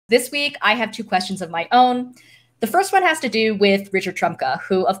this week I have two questions of my own. The first one has to do with Richard Trumka,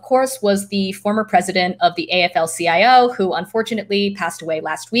 who, of course, was the former president of the AFL-CIO, who unfortunately passed away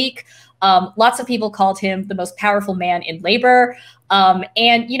last week. Lots of people called him the most powerful man in labor.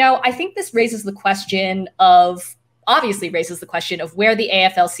 I think this obviously raises the question of where the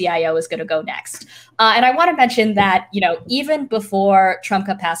AFL-CIO is going to go next. And I want to mention that, even before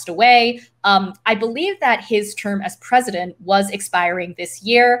Trumka passed away, I believe that his term as president was expiring this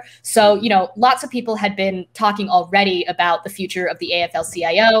year. So, lots of people had been talking already about the future of the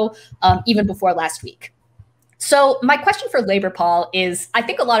AFL-CIO, even before last week. So my question for Labor, Paul, is I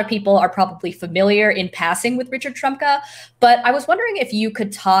think a lot of people are probably familiar in passing with Richard Trumka, but I was wondering if you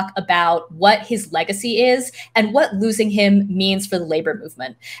could talk about what his legacy is and what losing him means for the labor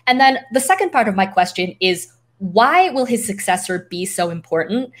movement. And then the second part of my question is, why will his successor be so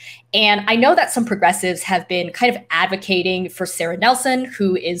important? And I know that some progressives have been kind of advocating for Sarah Nelson,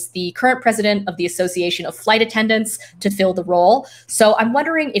 who is the current president of the Association of Flight Attendants, to fill the role. So I'm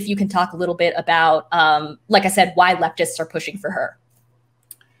wondering if you can talk a little bit about, like I said, why leftists are pushing for her.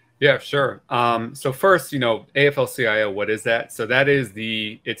 Yeah, sure. So first, AFL-CIO, what is that? So that is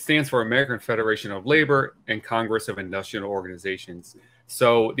it stands for American Federation of Labor and Congress of Industrial Organizations.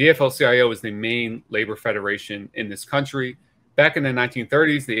 So the AFL-CIO is the main labor federation in this country. Back in the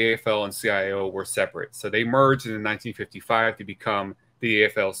 1930s, the AFL and CIO were separate. So they merged in 1955 to become the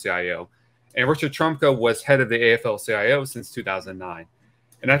AFL-CIO. And Richard Trumka was head of the AFL-CIO since 2009.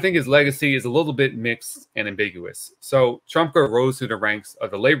 And I think his legacy is a little bit mixed and ambiguous. So Trumka rose through the ranks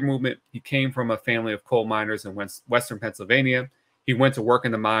of the labor movement. He came from a family of coal miners in Western Pennsylvania. He went to work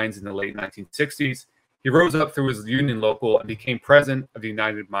in the mines in the late 1960s. He rose up through his union local and became president of the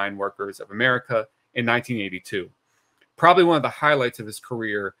United Mine Workers of America in 1982. Probably one of the highlights of his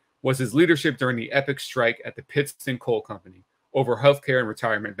career was his leadership during the epic strike at the Pittston Coal Company over healthcare and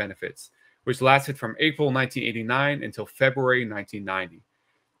retirement benefits, which lasted from April 1989 until February 1990.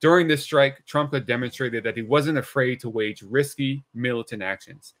 During this strike, Trumka demonstrated that he wasn't afraid to wage risky militant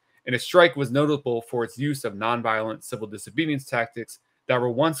actions, and his strike was notable for its use of nonviolent civil disobedience tactics that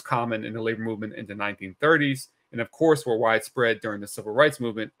were once common in the labor movement in the 1930s, and of course were widespread during the civil rights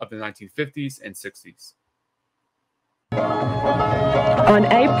movement of the 1950s and 60s. On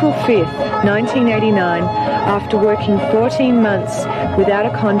April 5th, 1989, after working 14 months without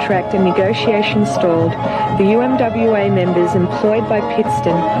a contract and negotiations stalled, the UMWA members employed by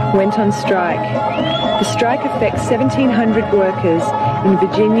Pittston went on strike. The strike affects 1,700 workers in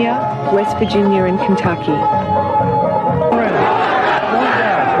Virginia, West Virginia, and Kentucky.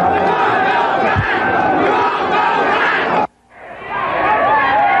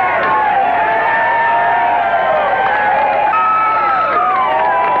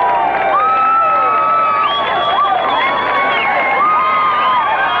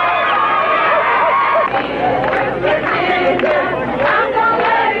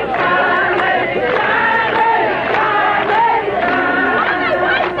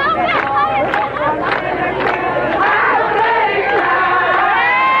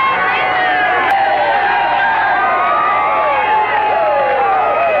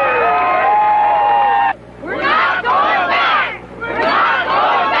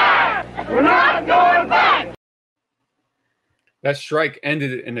 That strike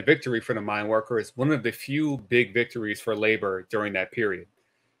ended in a victory for the mine workers, one of the few big victories for labor during that period.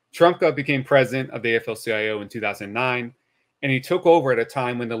 Trumka became president of the AFL-CIO in 2009, and he took over at a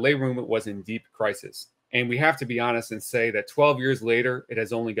time when the labor movement was in deep crisis. And we have to be honest and say that 12 years later, it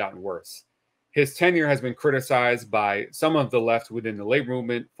has only gotten worse. His tenure has been criticized by some of the left within the labor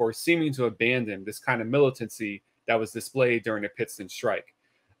movement for seeming to abandon this kind of militancy that was displayed during the Pittston strike.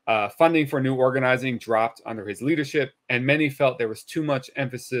 Funding for new organizing dropped under his leadership, and many felt there was too much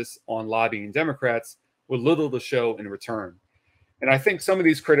emphasis on lobbying Democrats with little to show in return. And I think some of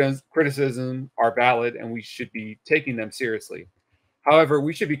these criticisms are valid, and we should be taking them seriously. However,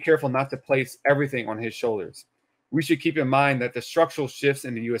 we should be careful not to place everything on his shoulders. We should keep in mind that the structural shifts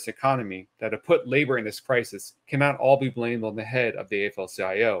in the U.S. economy that have put labor in this crisis cannot all be blamed on the head of the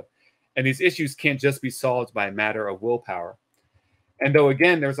AFL-CIO, and these issues can't just be solved by a matter of willpower. And though,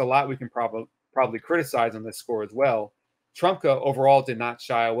 again, there's a lot we can probably criticize on this score as well, Trumka overall did not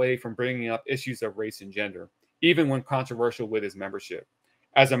shy away from bringing up issues of race and gender, even when controversial with his membership.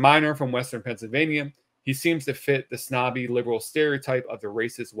 As a miner from Western Pennsylvania, he seems to fit the snobby liberal stereotype of the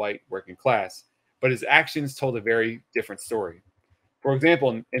racist white working class, but his actions told a very different story. For example,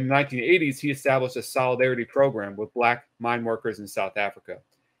 in the 1980s, he established a solidarity program with Black mine workers in South Africa.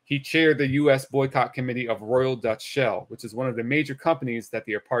 He chaired the U.S. boycott committee of Royal Dutch Shell, which is one of the major companies that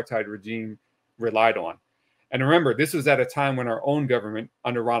the apartheid regime relied on. And remember, this was at a time when our own government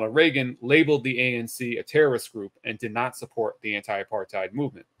under Ronald Reagan labeled the ANC a terrorist group and did not support the anti-apartheid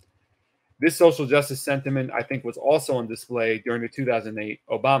movement. This social justice sentiment, I think, was also on display during the 2008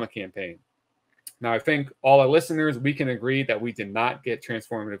 Obama campaign. Now, I think all our listeners, we can agree that we did not get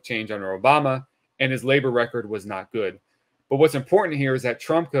transformative change under Obama, and his labor record was not good. But what's important here is that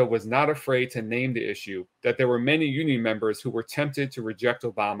Trumka was not afraid to name the issue, that there were many union members who were tempted to reject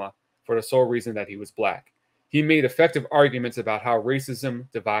Obama for the sole reason that he was black. He made effective arguments about how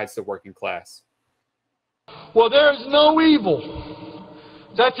racism divides the working class. Well, there is no evil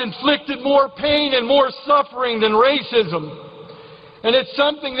that's inflicted more pain and more suffering than racism. And it's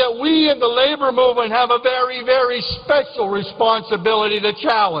something that we in the labor movement have a very, very special responsibility to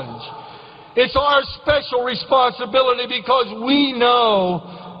challenge. It's our special responsibility because we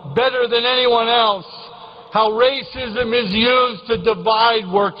know better than anyone else how racism is used to divide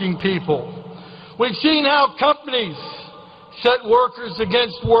working people. We've seen how companies set workers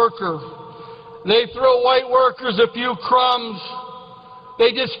against worker. They throw white workers a few crumbs.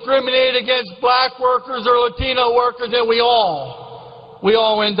 They discriminate against black workers or Latino workers, and we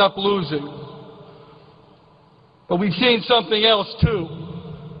all end up losing. But we've seen something else too.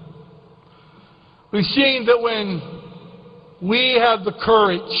 We've seen that when we have the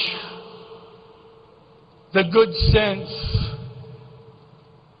courage, the good sense,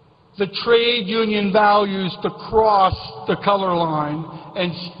 the trade union values to cross the color line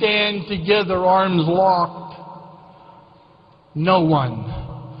and stand together, arms locked, no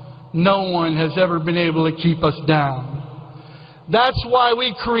one has ever been able to keep us down. That's why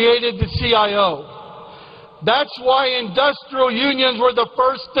we created the CIO. That's why industrial unions were the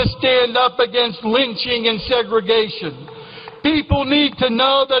first to stand up against lynching and segregation. People need to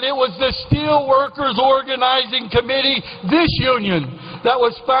know that it was the Steel Workers Organizing Committee, this union, that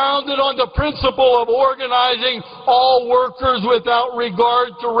was founded on the principle of organizing all workers without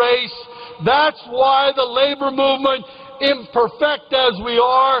regard to race. That's why the labor movement, imperfect as we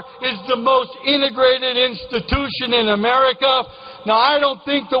are, is the most integrated institution in America. Now, I don't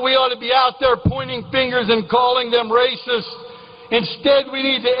think that we ought to be out there pointing fingers and calling them racist. Instead, we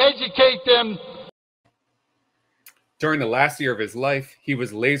need to educate them. During the last year of his life, he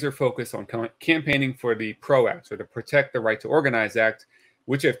was laser focused on campaigning for the PRO Act, or the Protect the Right to Organize Act,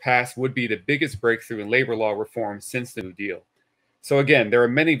 which if passed would be the biggest breakthrough in labor law reform since the New Deal. So again, there are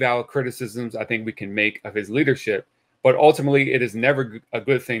many valid criticisms I think we can make of his leadership, but ultimately it is never a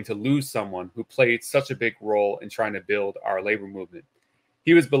good thing to lose someone who played such a big role in trying to build our labor movement.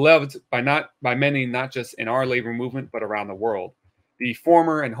 He was beloved by many, not just in our labor movement, but around the world. The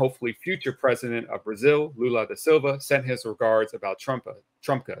former and hopefully future president of Brazil, Lula da Silva, sent his regards about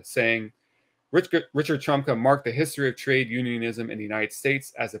Trumka, saying, Richard Trumka marked the history of trade unionism in the United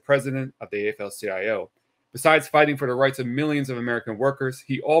States as the president of the AFL-CIO. Besides fighting for the rights of millions of American workers,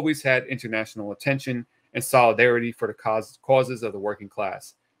 he always had international attention and solidarity for the causes of the working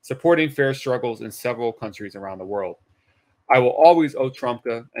class, supporting fair struggles in several countries around the world. I will always owe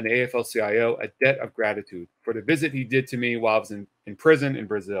Trumka and the AFL-CIO a debt of gratitude for the visit he did to me while I was in prison in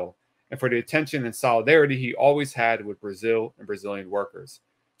Brazil, and for the attention and solidarity he always had with Brazil and Brazilian workers.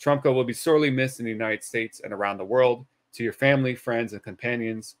 Trumka will be sorely missed in the United States and around the world. To your family, friends, and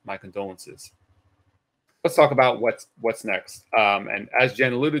companions, my condolences. Let's talk about what's next. And as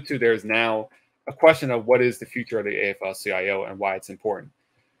Jen alluded to, there's now a question of what is the future of the AFL-CIO and why it's important.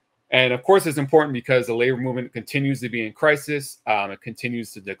 And of course, it's important because the labor movement continues to be in crisis. It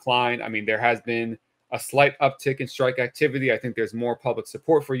continues to decline. I mean, there has been a slight uptick in strike activity. I think there's more public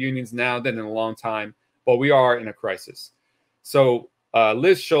support for unions now than in a long time, but we are in a crisis. So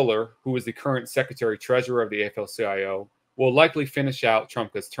Liz Scholler, who is the current secretary treasurer of the AFL-CIO, will likely finish out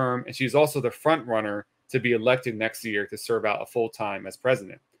Trumka's term, and she's also the front runner to be elected next year to serve out a full time as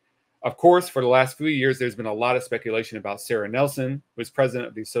president. Of course, for the last few years, there's been a lot of speculation about Sarah Nelson, who is president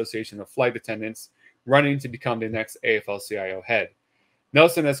of the Association of Flight Attendants, running to become the next AFL-CIO head.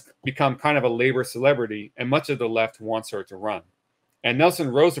 Nelson has become kind of a labor celebrity, and much of the left wants her to run. And Nelson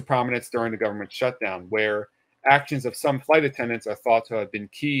rose to prominence during the government shutdown, where actions of some flight attendants are thought to have been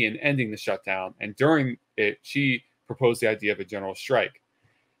key in ending the shutdown, and during it, she proposed the idea of a general strike.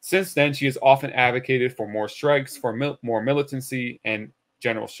 Since then, she has often advocated for more strikes, for more militancy, and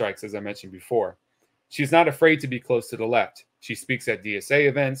general strikes, as I mentioned before. She's not afraid to be close to the left. She speaks at DSA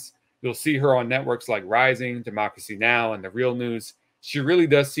events. You'll see her on networks like Rising, Democracy Now!, and The Real News. She really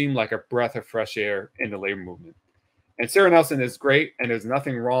does seem like a breath of fresh air in the labor movement. And Sarah Nelson is great, and there's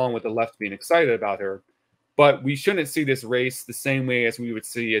nothing wrong with the left being excited about her, but we shouldn't see this race the same way as we would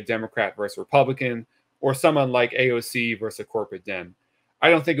see a Democrat versus Republican, or someone like AOC versus a corporate Dem. I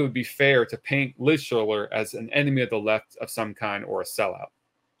don't think it would be fair to paint Liz Schuller as an enemy of the left of some kind or a sellout.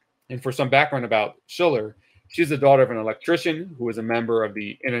 And for some background about Schuller, she's the daughter of an electrician who was a member of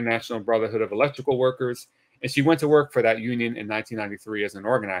the International Brotherhood of Electrical Workers, and she went to work for that union in 1993 as an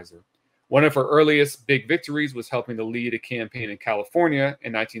organizer. One of her earliest big victories was helping to lead a campaign in California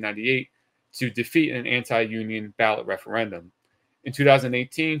in 1998 to defeat an anti-union ballot referendum. In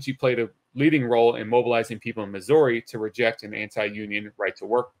 2018, she played a leading role in mobilizing people in Missouri to reject an anti-union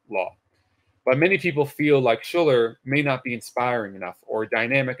right-to-work law. But many people feel like Schuller may not be inspiring enough or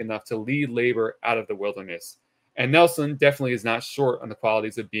dynamic enough to lead labor out of the wilderness. And Nelson definitely is not short on the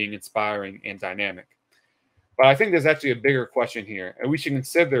qualities of being inspiring and dynamic. But I think there's actually a bigger question here, and we should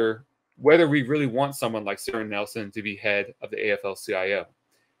consider whether we really want someone like Sarah Nelson to be head of the AFL-CIO.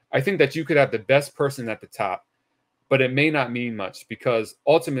 I think that you could have the best person at the top, but it may not mean much because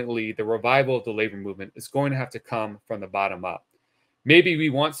ultimately the revival of the labor movement is going to have to come from the bottom up. Maybe we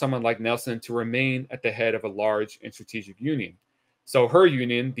want someone like Nelson to remain at the head of a large and strategic union. So her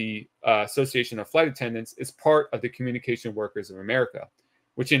union, the Association of Flight Attendants, is part of the Communication Workers of America,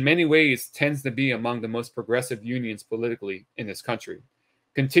 which in many ways tends to be among the most progressive unions politically in this country.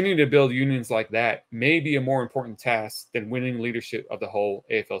 Continuing to build unions like that may be a more important task than winning leadership of the whole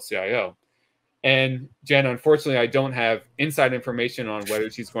AFL-CIO. And Jen, unfortunately, I don't have inside information on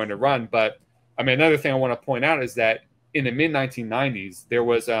whether she's going to run. But I mean, another thing I want to point out is that in the mid-1990s, there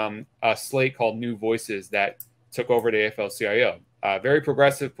was a slate called New Voices that took over the AFL-CIO. Very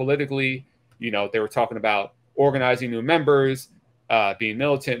progressive politically. You know, they were talking about organizing new members, being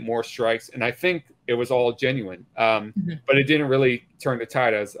militant, more strikes. And I think it was all genuine. But it didn't really turn the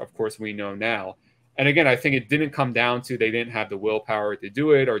tide, as of course we know now. And again, I think it didn't come down to they didn't have the willpower to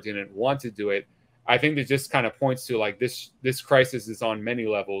do it or didn't want to do it. I think it just kind of points to like this crisis is on many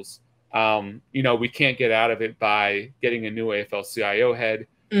levels. You know, we can't get out of it by getting a new AFL-CIO head.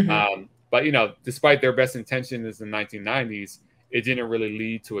 But, you know, despite their best intentions in the 1990s, it didn't really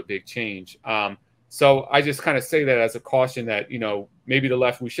lead to a big change. So I just kind of say that as a caution that, you know, maybe the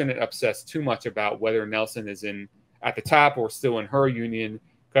left, we shouldn't obsess too much about whether Nelson is at the top or still in her union,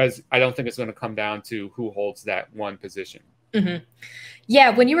 because I don't think it's going to come down to who holds that one position. Yeah,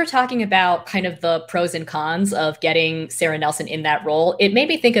 when you were talking about kind of the pros and cons of getting Sarah Nelson in that role, it made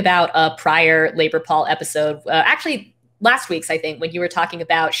me think about a prior Labor Paul episode, actually last week's, I think, when you were talking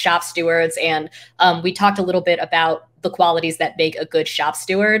about shop stewards, and we talked a little bit about the qualities that make a good shop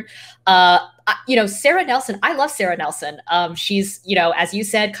steward. You know, Sarah Nelson, I love Sarah Nelson. She's, you know, as you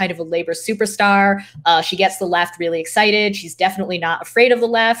said, kind of a labor superstar. She gets the left really excited. She's definitely not afraid of the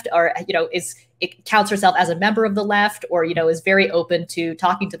left, or, you know, it counts herself as a member of the left, or, you know, is very open to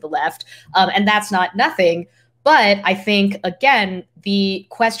talking to the left. And that's not nothing. But I think, again, the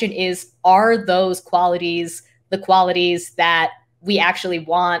question is, are those qualities the qualities that we actually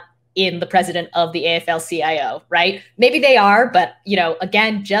want in the president of the AFL-CIO, right? Maybe they are, but, you know,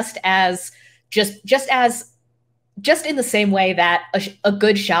 again, just in the same way that a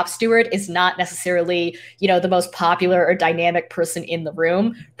good shop steward is not necessarily, you know, the most popular or dynamic person in the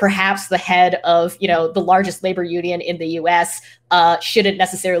room, perhaps the head of, you know, the largest labor union in the US shouldn't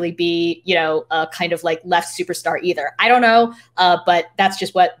necessarily be, you know, a kind of like left superstar either. I don't know, but that's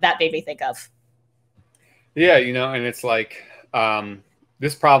just what that made me think of. Yeah, you know, and it's like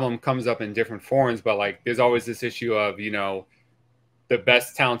this problem comes up in different forms, but like there's always this issue of, you know, the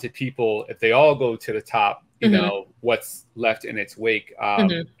best talented people, if they all go to the top, you know, what's left in its wake.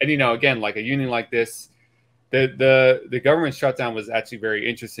 And, you know, again, like a union like this, the government shutdown was actually very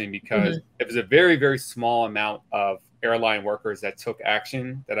interesting because it was a very, very small amount of airline workers that took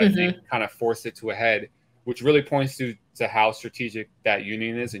action that I think kind of forced it to a head, which really points to how strategic that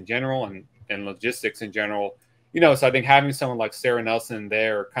union is in general and logistics in general. You know, so I think having someone like Sarah Nelson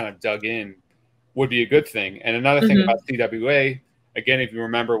there kind of dug in would be a good thing. And another thing about CWA, again, if you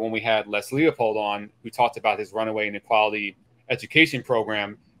remember when we had Les Leopold on, who talked about his runaway inequality education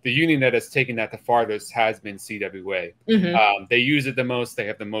program, the union that has taken that the farthest has been CWA. They use it the most. They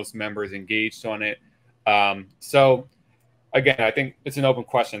have the most members engaged on it. So, again, I think it's an open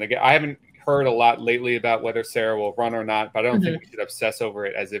question. Again, I haven't heard a lot lately about whether Sarah will run or not, but I don't think we should obsess over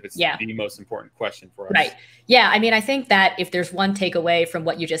it as if it's the most important question for us. Right. Yeah. I mean, I think that if there's one takeaway from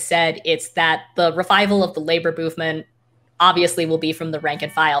what you just said, it's that the revival of the labor movement obviously will be from the rank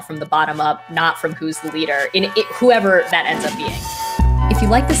and file, from the bottom up, not from who's the leader, whoever that ends up being. If you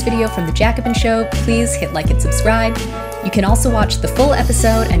like this video from The Jacobin Show, please hit like and subscribe. You can also watch the full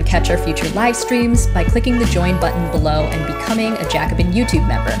episode and catch our future live streams by clicking the join button below and becoming a Jacobin YouTube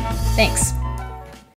member. Thanks.